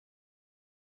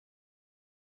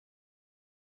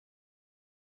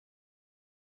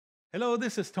Hello,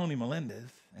 this is Tony Melendez,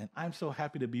 and I'm so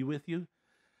happy to be with you.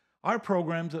 Our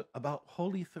program's about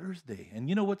Holy Thursday. And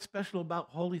you know what's special about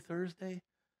Holy Thursday?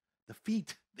 The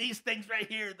feet. These things right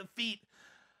here, the feet.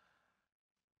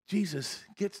 Jesus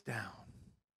gets down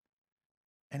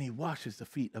and he washes the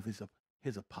feet of his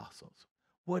apostles.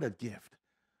 What a gift.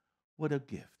 What a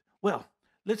gift. Well,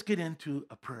 let's get into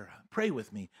a prayer. Pray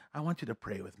with me. I want you to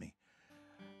pray with me.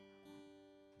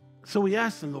 So we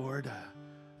ask the Lord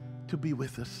to be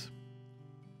with us.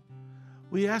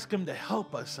 We ask him to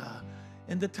help us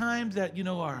in the times that,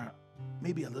 are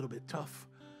maybe a little bit tough,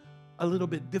 a little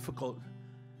bit difficult.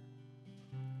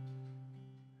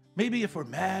 Maybe if we're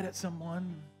mad at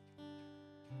someone,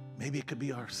 maybe it could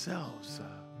be ourselves.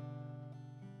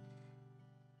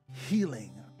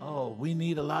 Healing. Oh, we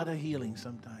need a lot of healing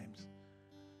sometimes.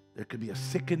 There could be a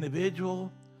sick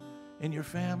individual in your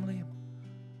family.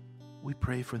 We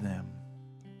pray for them.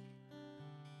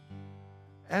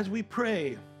 As we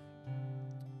pray,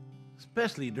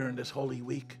 especially during this Holy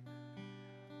Week,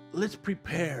 let's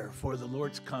prepare for the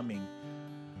Lord's coming.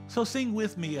 So sing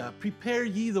with me, prepare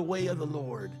ye the way of the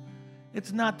Lord.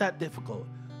 It's not that difficult.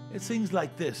 It sings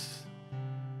like this.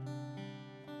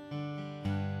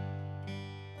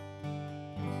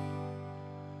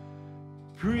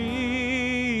 Prepare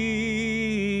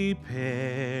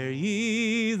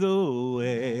ye the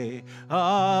way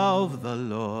of the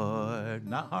Lord.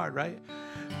 Not hard, right?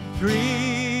 Prepare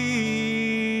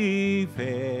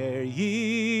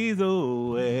ye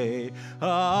the way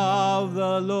of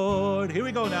the Lord. Here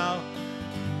we go now.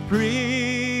 Prepare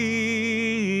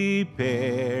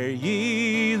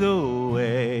ye the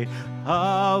way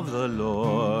of the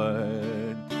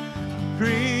Lord.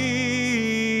 Prepare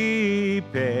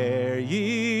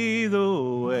ye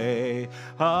the way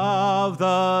of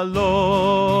the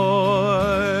Lord.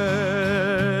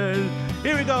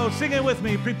 Here we go. Sing it with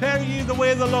me. Prepare ye the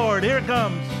way of the Lord. Here it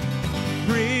comes.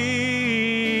 Prepare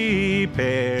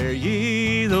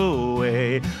ye the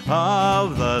way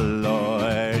of the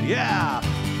Lord. Yeah.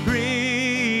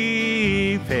 Prepare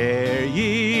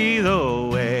ye the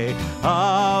way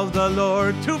of the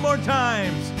Lord. Two more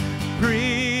times.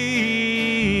 Prepare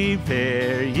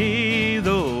ye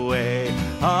the way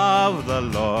of the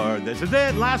Lord. This is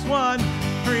it. Last one.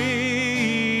 Prepare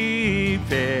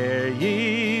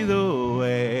ye the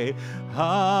way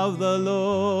of the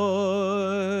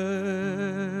Lord.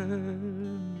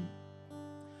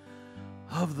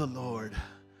 Of the Lord.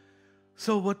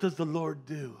 So what does the Lord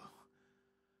do?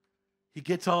 He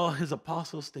gets all his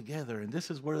apostles together, and this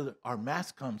is where our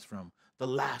Mass comes from, the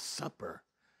Last Supper.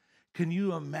 Can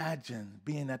you imagine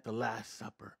being at the Last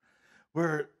Supper,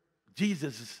 where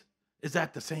Jesus is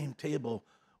at the same table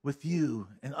with you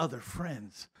and other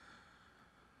friends?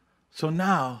 So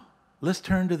now, let's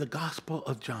turn to the Gospel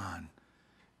of John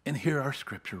and hear our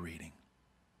scripture reading.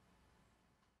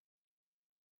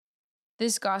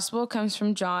 This gospel comes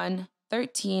from John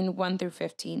 13, 1 through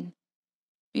 15.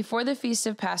 Before the feast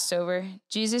of Passover,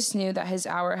 Jesus knew that his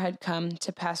hour had come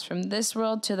to pass from this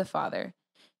world to the Father.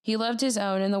 He loved his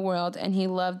own in the world, and he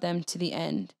loved them to the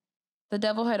end. The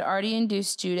devil had already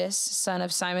induced Judas, son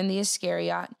of Simon the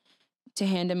Iscariot, to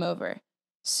hand him over.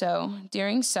 So,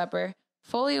 during supper,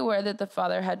 fully aware that the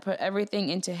Father had put everything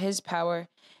into his power,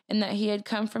 and that he had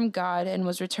come from God and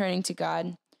was returning to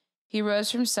God, he rose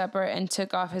from supper and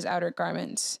took off his outer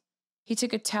garments. He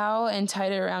took a towel and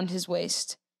tied it around his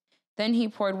waist. Then he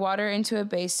poured water into a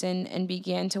basin and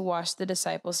began to wash the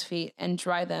disciples' feet and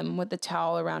dry them with the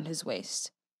towel around his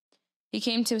waist. He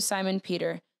came to Simon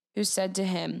Peter, who said to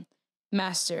him,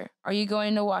 "Master, are you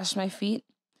going to wash my feet?"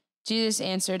 Jesus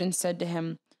answered and said to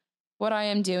him, "What I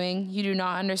am doing you do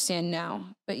not understand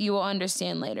now, but you will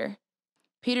understand later."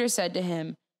 Peter said to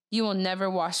him, "You will never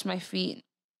wash my feet."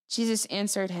 Jesus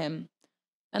answered him,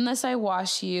 "Unless I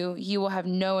wash you, you will have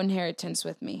no inheritance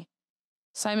with me."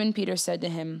 Simon Peter said to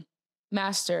him,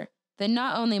 "Master, then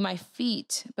not only my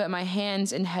feet, but my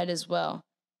hands and head as well."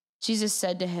 Jesus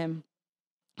said to him,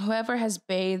 "Whoever has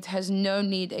bathed has no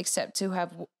need except to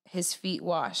have his feet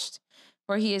washed,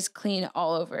 for he is clean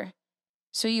all over.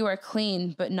 So you are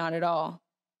clean, but not at all."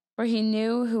 For he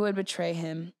knew who would betray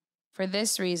him. For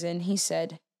this reason, he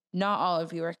said, "Not all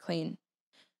of you are clean."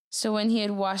 So when he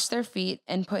had washed their feet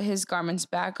and put his garments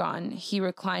back on, he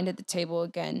reclined at the table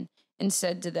again and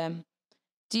said to them,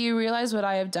 "Do you realize what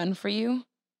I have done for you?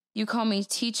 You call me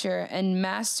teacher and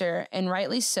master, and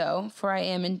rightly so, for I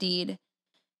am indeed.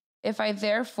 If I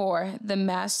therefore, the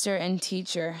master and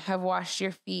teacher, have washed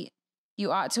your feet,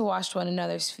 you ought to wash one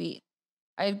another's feet.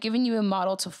 I have given you a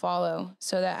model to follow,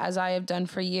 so that as I have done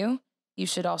for you, you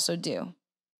should also do."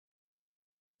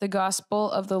 The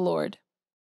Gospel of the Lord.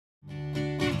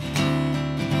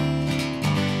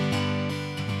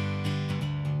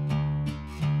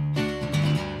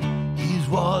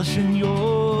 washing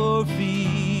your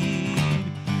feet.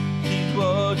 He's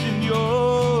washing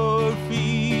your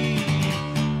feet.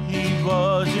 He's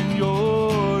washing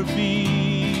your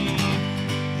feet.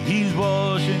 He's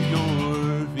washing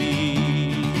your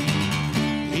feet.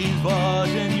 He's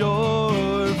washing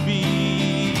your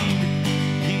feet.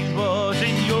 He's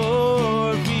washing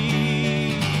your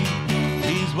feet.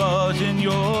 He's washing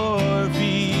your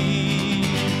feet.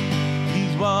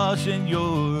 He's washing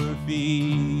your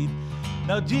feet.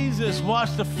 Now Jesus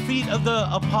washed the feet of the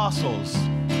apostles.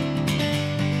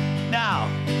 Now,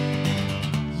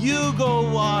 you go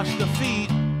wash the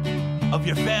feet of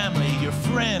your family, your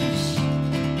friends.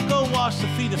 Go wash the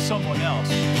feet of someone else.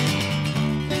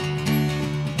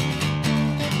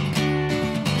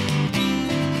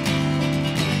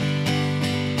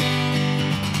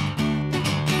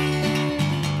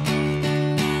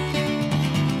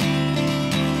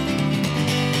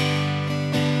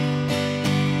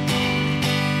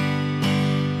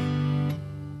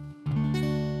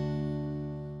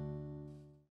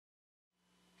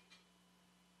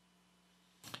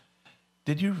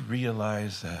 Did you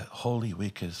realize that Holy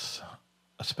Week is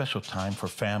a special time for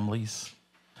families?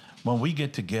 When we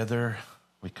get together,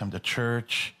 we come to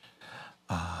church.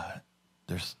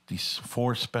 There's these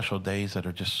 4 special days that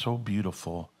are just so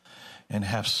beautiful and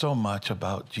have so much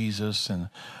about Jesus and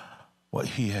what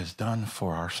he has done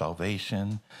for our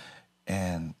salvation.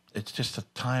 And it's just a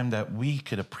time that we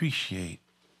could appreciate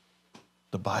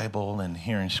the Bible and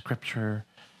hearing scripture.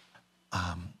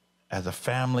 As a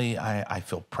family, I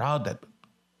feel proud that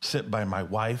sit by my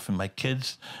wife and my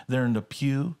kids there in the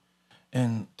pew.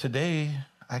 And today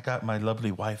I got my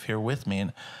lovely wife here with me.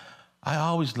 And I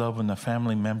always love when the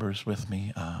family members with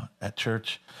me at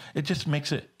church. It just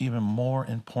makes it even more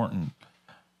important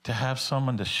to have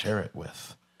someone to share it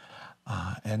with.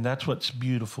 And that's what's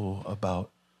beautiful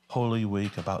about Holy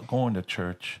Week, about going to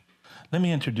church. Let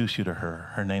me introduce you to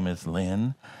her. Her name is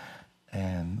Lynn.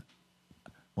 And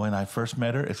when I first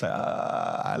met her, it's like,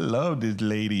 I love this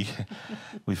lady.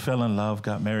 We fell in love,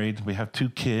 got married. We have 2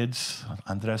 kids,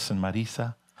 Andres and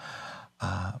Marisa.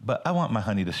 But I want my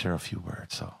honey to share a few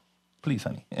words, so please,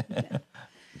 honey.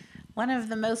 One of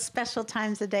the most special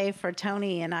times of the day for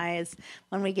Tony and I is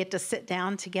when we get to sit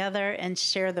down together and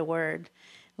share the word.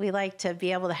 We like to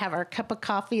be able to have our cup of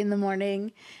coffee in the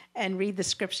morning and read the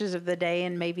scriptures of the day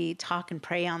and maybe talk and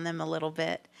pray on them a little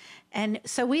bit. And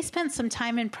so we spent some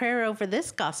time in prayer over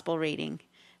this gospel reading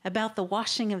about the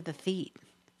washing of the feet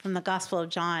from the Gospel of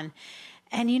John.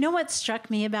 And you know what struck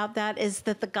me about that is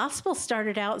that the gospel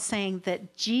started out saying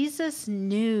that Jesus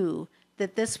knew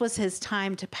that this was his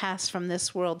time to pass from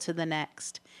this world to the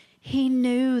next. He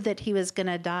knew that he was going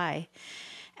to die.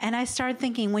 And I started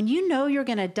thinking, when you know you're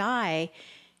going to die,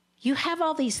 you have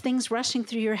all these things rushing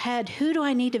through your head. Who do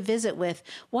I need to visit with?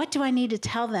 What do I need to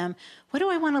tell them? What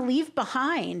do I want to leave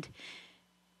behind?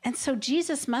 And so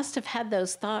Jesus must have had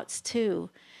those thoughts too.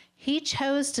 He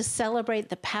chose to celebrate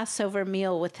the Passover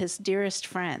meal with his dearest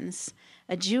friends,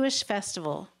 a Jewish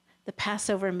festival, the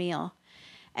Passover meal.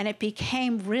 And it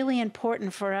became really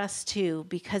important for us too,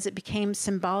 because it became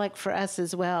symbolic for us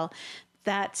as well.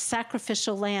 That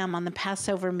sacrificial lamb on the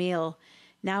Passover meal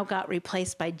now got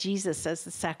replaced by Jesus as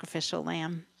the sacrificial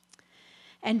lamb.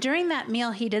 And during that meal,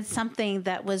 he did something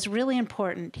that was really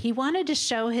important. He wanted to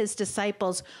show his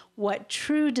disciples what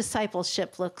true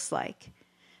discipleship looks like.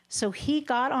 So he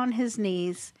got on his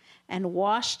knees and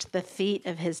washed the feet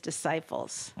of his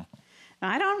disciples.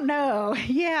 I don't know.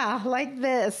 Yeah, like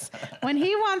this. When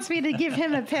he wants me to give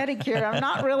him a pedicure, I'm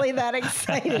not really that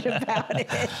excited about it.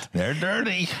 They're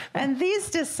dirty. And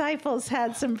these disciples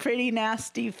had some pretty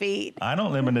nasty feet. I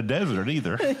don't live in the desert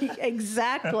either.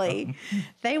 Exactly.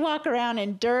 They walk around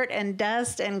in dirt and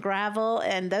dust and gravel,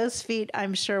 and those feet,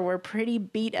 I'm sure, were pretty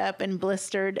beat up and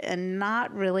blistered and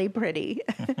not really pretty.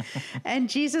 And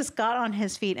Jesus got on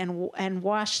his feet and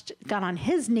got on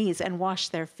his knees and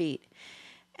washed their feet.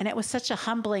 And it was such a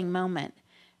humbling moment.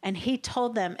 And he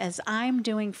told them, as I'm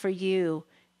doing for you,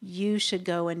 you should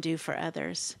go and do for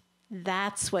others.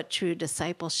 That's what true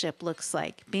discipleship looks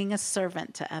like, being a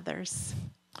servant to others.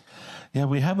 Yeah,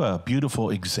 we have a beautiful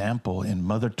example in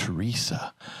Mother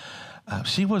Teresa.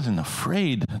 She wasn't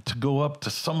afraid to go up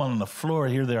to someone on the floor.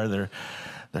 Here they are,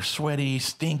 they're sweaty,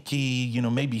 stinky,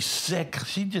 maybe sick.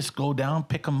 She'd just go down,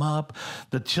 pick them up.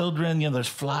 The children, there's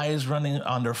flies running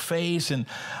on their face, and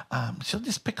she'll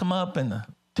just pick them up and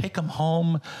take them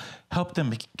home, help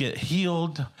them get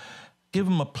healed, give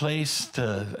them a place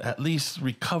to at least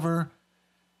recover,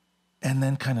 and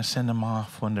then kind of send them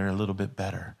off when they're a little bit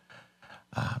better.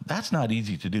 That's not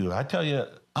easy to do. I tell you,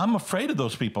 I'm afraid of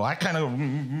those people. I kind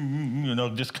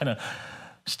of, just kind of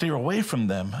steer away from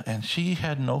them. And she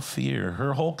had no fear.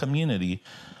 Her whole community,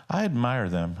 I admire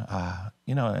them.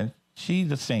 And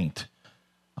she's a saint,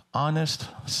 honest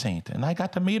saint. And I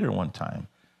got to meet her one time.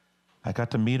 I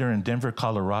got to meet her in Denver,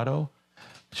 Colorado.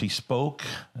 She spoke.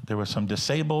 There were some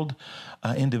disabled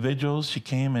individuals. She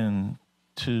came in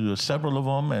to several of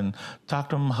them and talked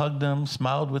to them, hugged them,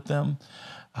 smiled with them.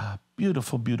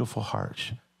 Beautiful, beautiful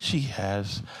heart she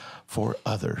has for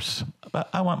others. But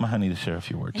I want my honey to share a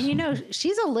few words. And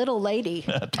she's a little lady.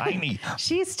 Tiny.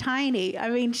 She's tiny. I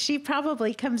mean, she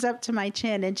probably comes up to my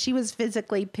chin, and she was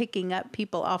physically picking up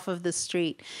people off of the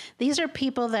street. These are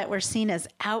people that were seen as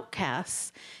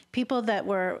outcasts, people that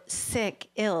were sick,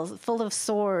 ill, full of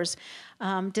sores,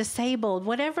 disabled,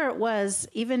 whatever it was,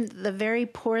 even the very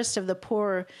poorest of the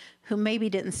poor who maybe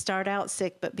didn't start out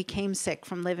sick but became sick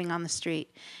from living on the street.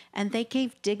 And they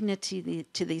gave dignity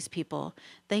to these people.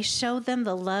 They showed them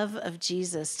the love of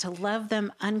Jesus, to love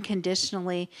them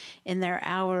unconditionally in their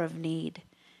hour of need.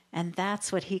 And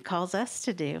that's what he calls us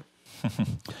to do.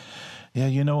 Yeah,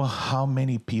 you know how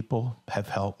many people have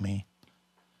helped me?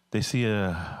 They see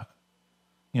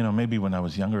maybe when I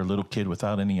was younger, a little kid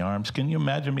without any arms. Can you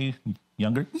imagine me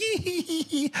younger?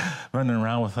 Running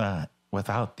around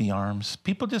without the arms.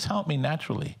 People just help me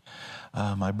naturally.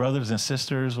 My brothers and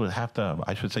sisters would have to,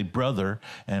 I should say brother,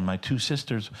 and my two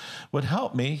sisters would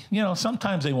help me.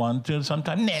 Sometimes they wanted to,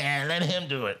 sometimes, let him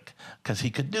do it, because he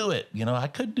could do it. I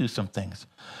could do some things.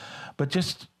 But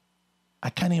I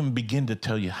can't even begin to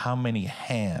tell you how many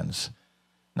hands,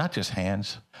 not just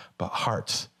hands, but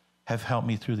hearts have helped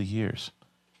me through the years.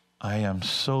 I am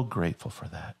so grateful for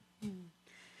that.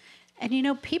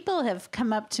 And, people have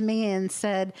come up to me and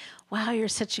said, wow, you're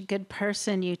such a good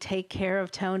person. You take care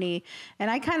of Tony.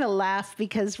 And I kind of laugh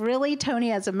because really Tony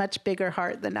has a much bigger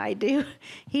heart than I do.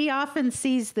 He often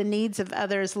sees the needs of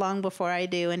others long before I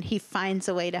do, and he finds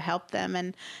a way to help them.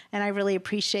 And I really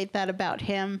appreciate that about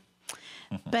him.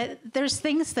 But there's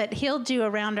things that he'll do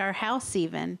around our house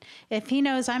even. If he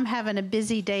knows I'm having a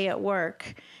busy day at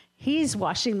work, he's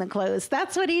washing the clothes.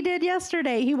 That's what he did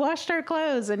yesterday. He washed our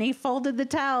clothes and he folded the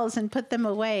towels and put them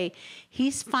away.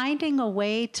 He's finding a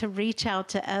way to reach out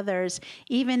to others,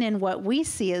 even in what we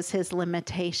see as his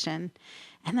limitation.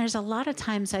 And there's a lot of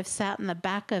times I've sat in the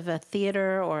back of a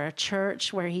theater or a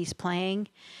church where he's playing,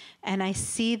 and I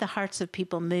see the hearts of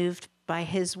people moved by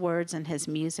his words and his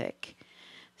music.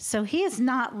 So he is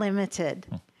not limited.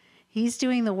 He's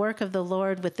doing the work of the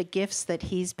Lord with the gifts that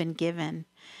he's been given.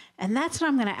 And that's what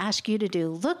I'm going to ask you to do.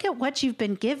 Look at what you've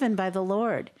been given by the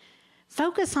Lord.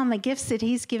 Focus on the gifts that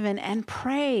he's given and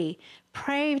pray.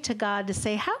 Pray to God to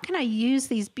say, how can I use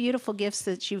these beautiful gifts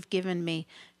that you've given me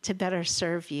to better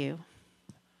serve you?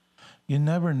 You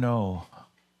never know.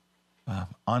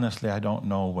 Honestly, I don't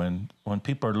know when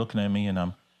people are looking at me and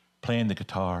I'm playing the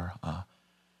guitar,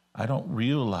 I don't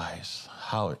realize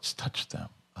how it's touched them.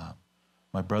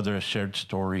 My brother has shared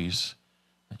stories.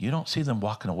 You don't see them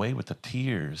walking away with the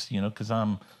tears, because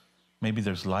maybe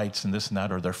there's lights and this and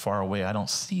that, or they're far away. I don't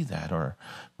see that. Or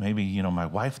maybe, my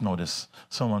wife noticed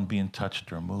someone being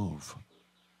touched or moved.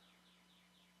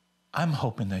 I'm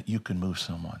hoping that you can move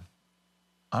someone.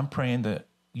 I'm praying that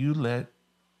you let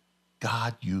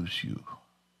God use you.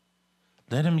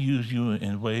 Let him use you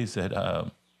in ways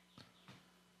that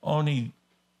only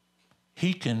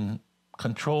he can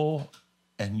control,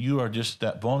 and you are just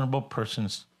that vulnerable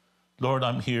person's, Lord,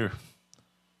 I'm here.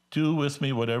 Do with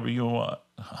me whatever you want.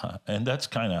 And that's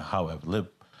kind of how I've lived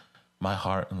my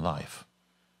heart and life.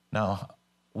 Now,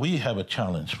 we have a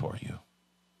challenge for you,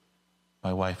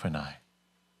 my wife and I.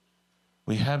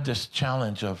 We have this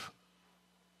challenge of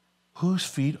whose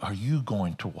feet are you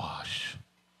going to wash?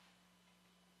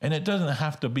 And it doesn't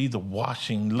have to be the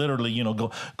washing, literally,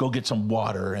 go get some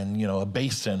water and, a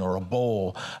basin or a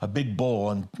bowl, a big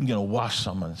bowl, and, wash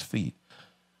someone's feet.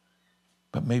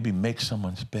 But maybe make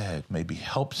someone's bed, maybe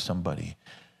help somebody.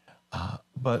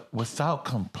 But without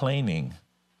complaining,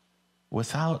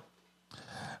 it's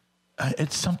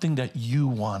something that you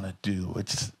want to do.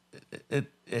 It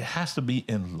has to be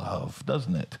in love,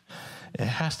 doesn't it? It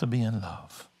has to be in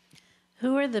love.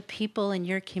 Who are the people in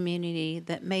your community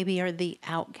that maybe are the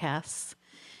outcasts?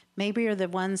 Maybe are the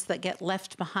ones that get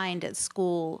left behind at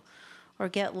school or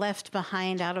get left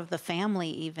behind out of the family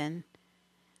even.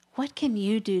 What can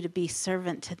you do to be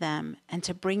servant to them and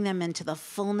to bring them into the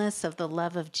fullness of the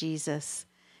love of Jesus?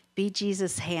 Be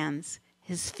Jesus' hands,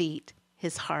 his feet,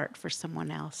 his heart for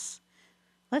someone else.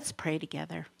 Let's pray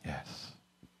together. Yes.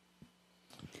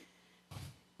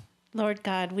 Lord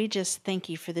God, we just thank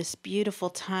you for this beautiful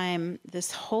time,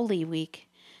 this Holy Week,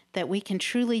 that we can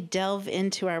truly delve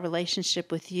into our relationship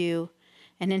with you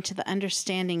and into the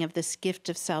understanding of this gift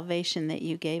of salvation that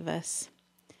you gave us.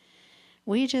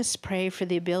 We just pray for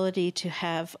the ability to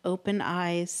have open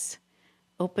eyes,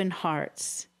 open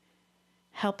hearts.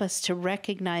 Help us to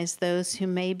recognize those who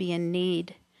may be in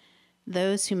need,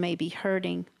 those who may be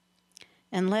hurting,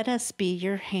 and let us be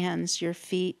your hands, your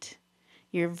feet,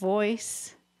 your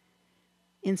voice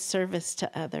in service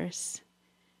to others.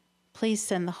 Please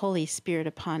send the Holy Spirit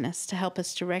upon us to help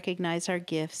us to recognize our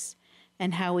gifts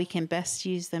and how we can best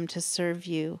use them to serve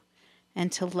you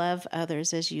and to love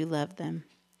others as you love them.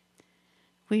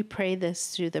 We pray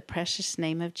this through the precious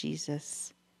name of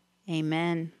Jesus.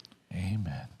 Amen.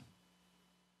 Amen.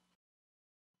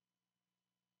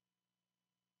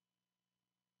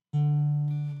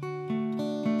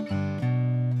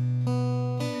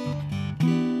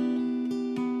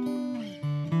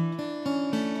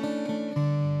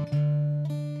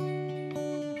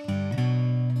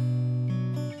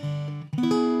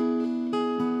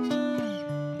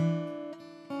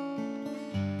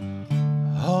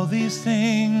 All these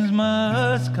things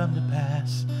must come to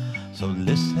pass, so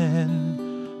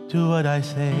listen to what I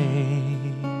say.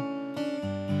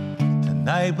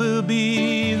 Tonight will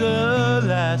be the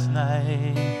last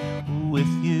night with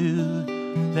you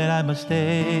that I must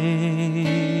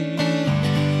stay.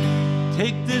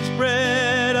 Take this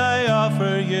bread I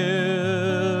offer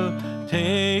you,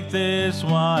 take this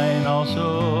wine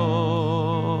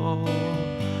also.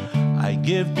 I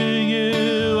give to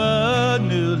you a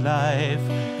new life,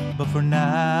 but for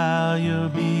now you'll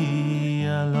be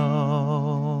alone.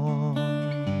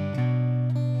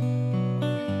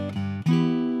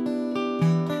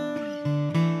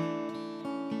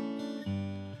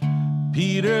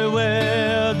 Peter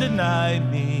will deny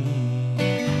me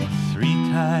 3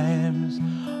 times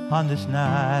on this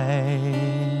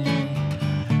night,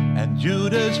 and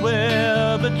Judas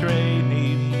will betray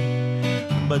me,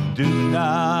 but do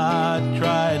not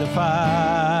try to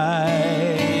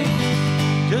fight.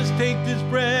 Just take this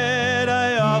bread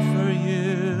I offer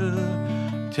you,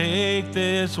 take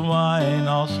this wine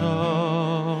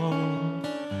also.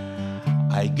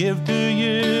 I give to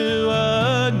you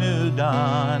a new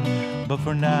dawn, but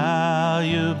for now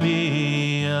you'll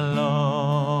be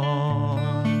alone.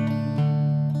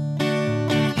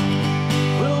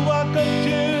 We'll walk up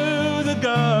to the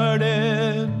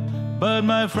garden, but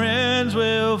my friends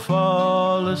will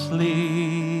fall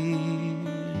asleep.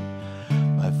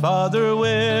 My Father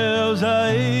wills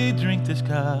I drink this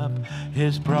cup,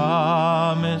 His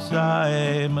promise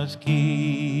I must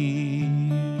keep.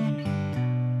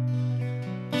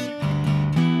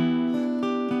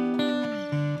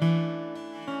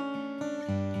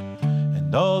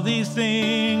 And all these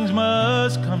things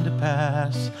must come to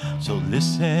pass, so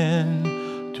listen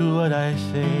to what I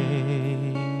say.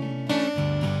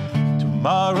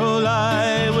 Tomorrow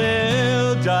I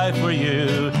will die for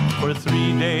you. For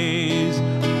 3 days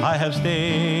I have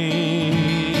stayed.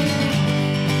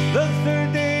 The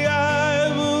 3rd day I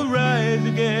will rise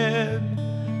again,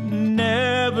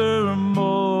 never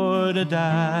more to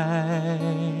die.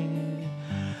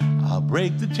 I'll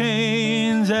break the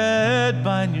chains that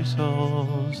bind your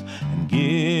souls and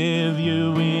give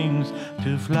you wings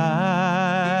to fly.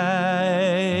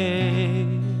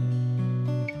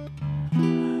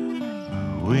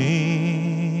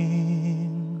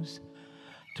 Wings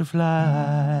to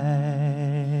fly.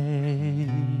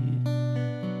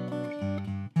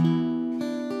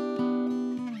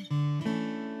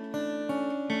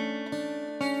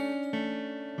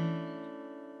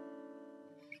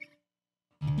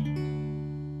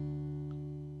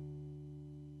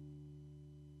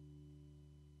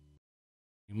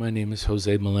 My name is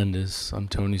Jose Melendez. I'm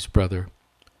Tony's brother.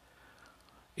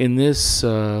 In this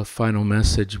final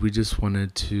message, we just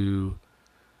wanted to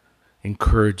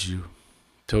encourage you.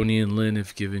 Tony and Lynn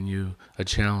have given you a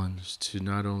challenge to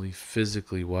not only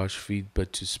physically wash feet,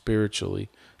 but to spiritually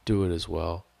do it as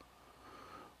well.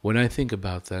 When I think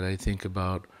about that, I think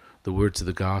about the words of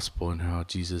the gospel and how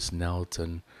Jesus knelt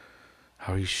and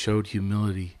how he showed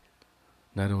humility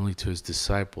not only to his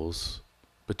disciples,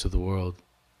 but to the world.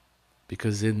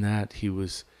 Because in that, he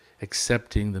was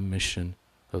accepting the mission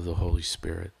of the Holy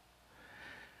Spirit.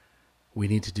 We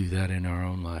need to do that in our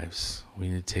own lives. We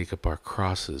need to take up our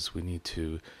crosses. We need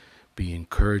to be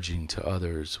encouraging to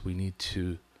others. We need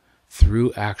to,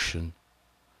 through action,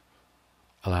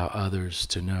 allow others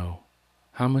to know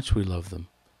how much we love them,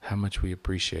 how much we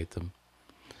appreciate them.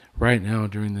 Right now,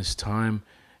 during this time,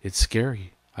 it's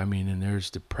scary. I mean, and there's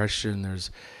depression,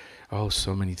 there's,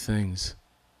 so many things.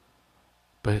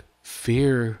 But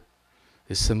fear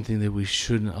is something that we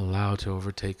shouldn't allow to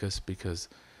overtake us, because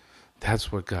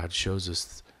that's what God shows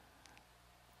us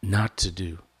not to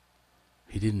do.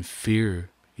 He didn't fear.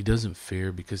 He doesn't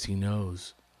fear because he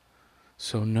knows.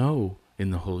 So know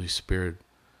in the Holy Spirit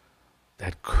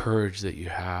that courage that you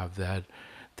have, that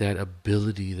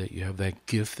ability that you have, that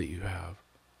gift that you have.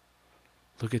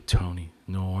 Look at Tony,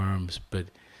 no arms, but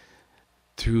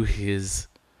through his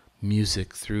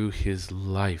music, through his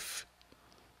life,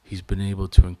 he's been able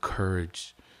to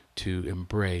encourage, to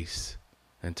embrace,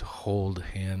 and to hold a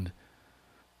hand,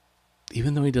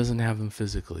 even though he doesn't have them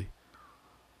physically.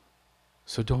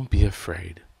 So don't be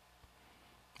afraid.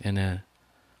 And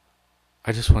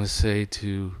I just want to say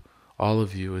to all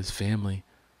of you as family,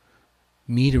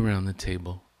 meet around the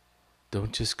table.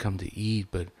 Don't just come to eat,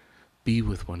 but be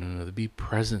with one another. Be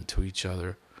present to each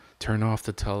other. Turn off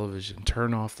the television.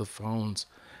 Turn off the phones.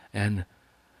 And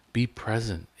be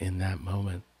present in that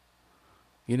moment.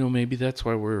 You know, maybe that's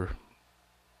why we're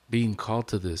being called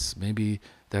to this. Maybe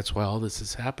that's why all this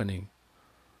is happening,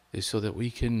 is so that we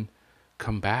can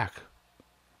come back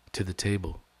to the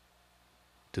table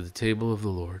of the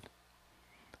Lord.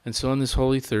 And so on this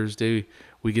Holy Thursday,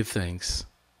 we give thanks.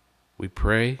 We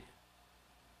pray,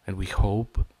 and we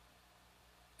hope,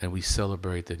 and we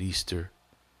celebrate that Easter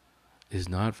is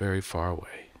not very far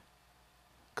away.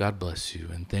 God bless you,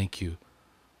 and thank you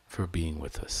for being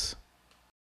with us.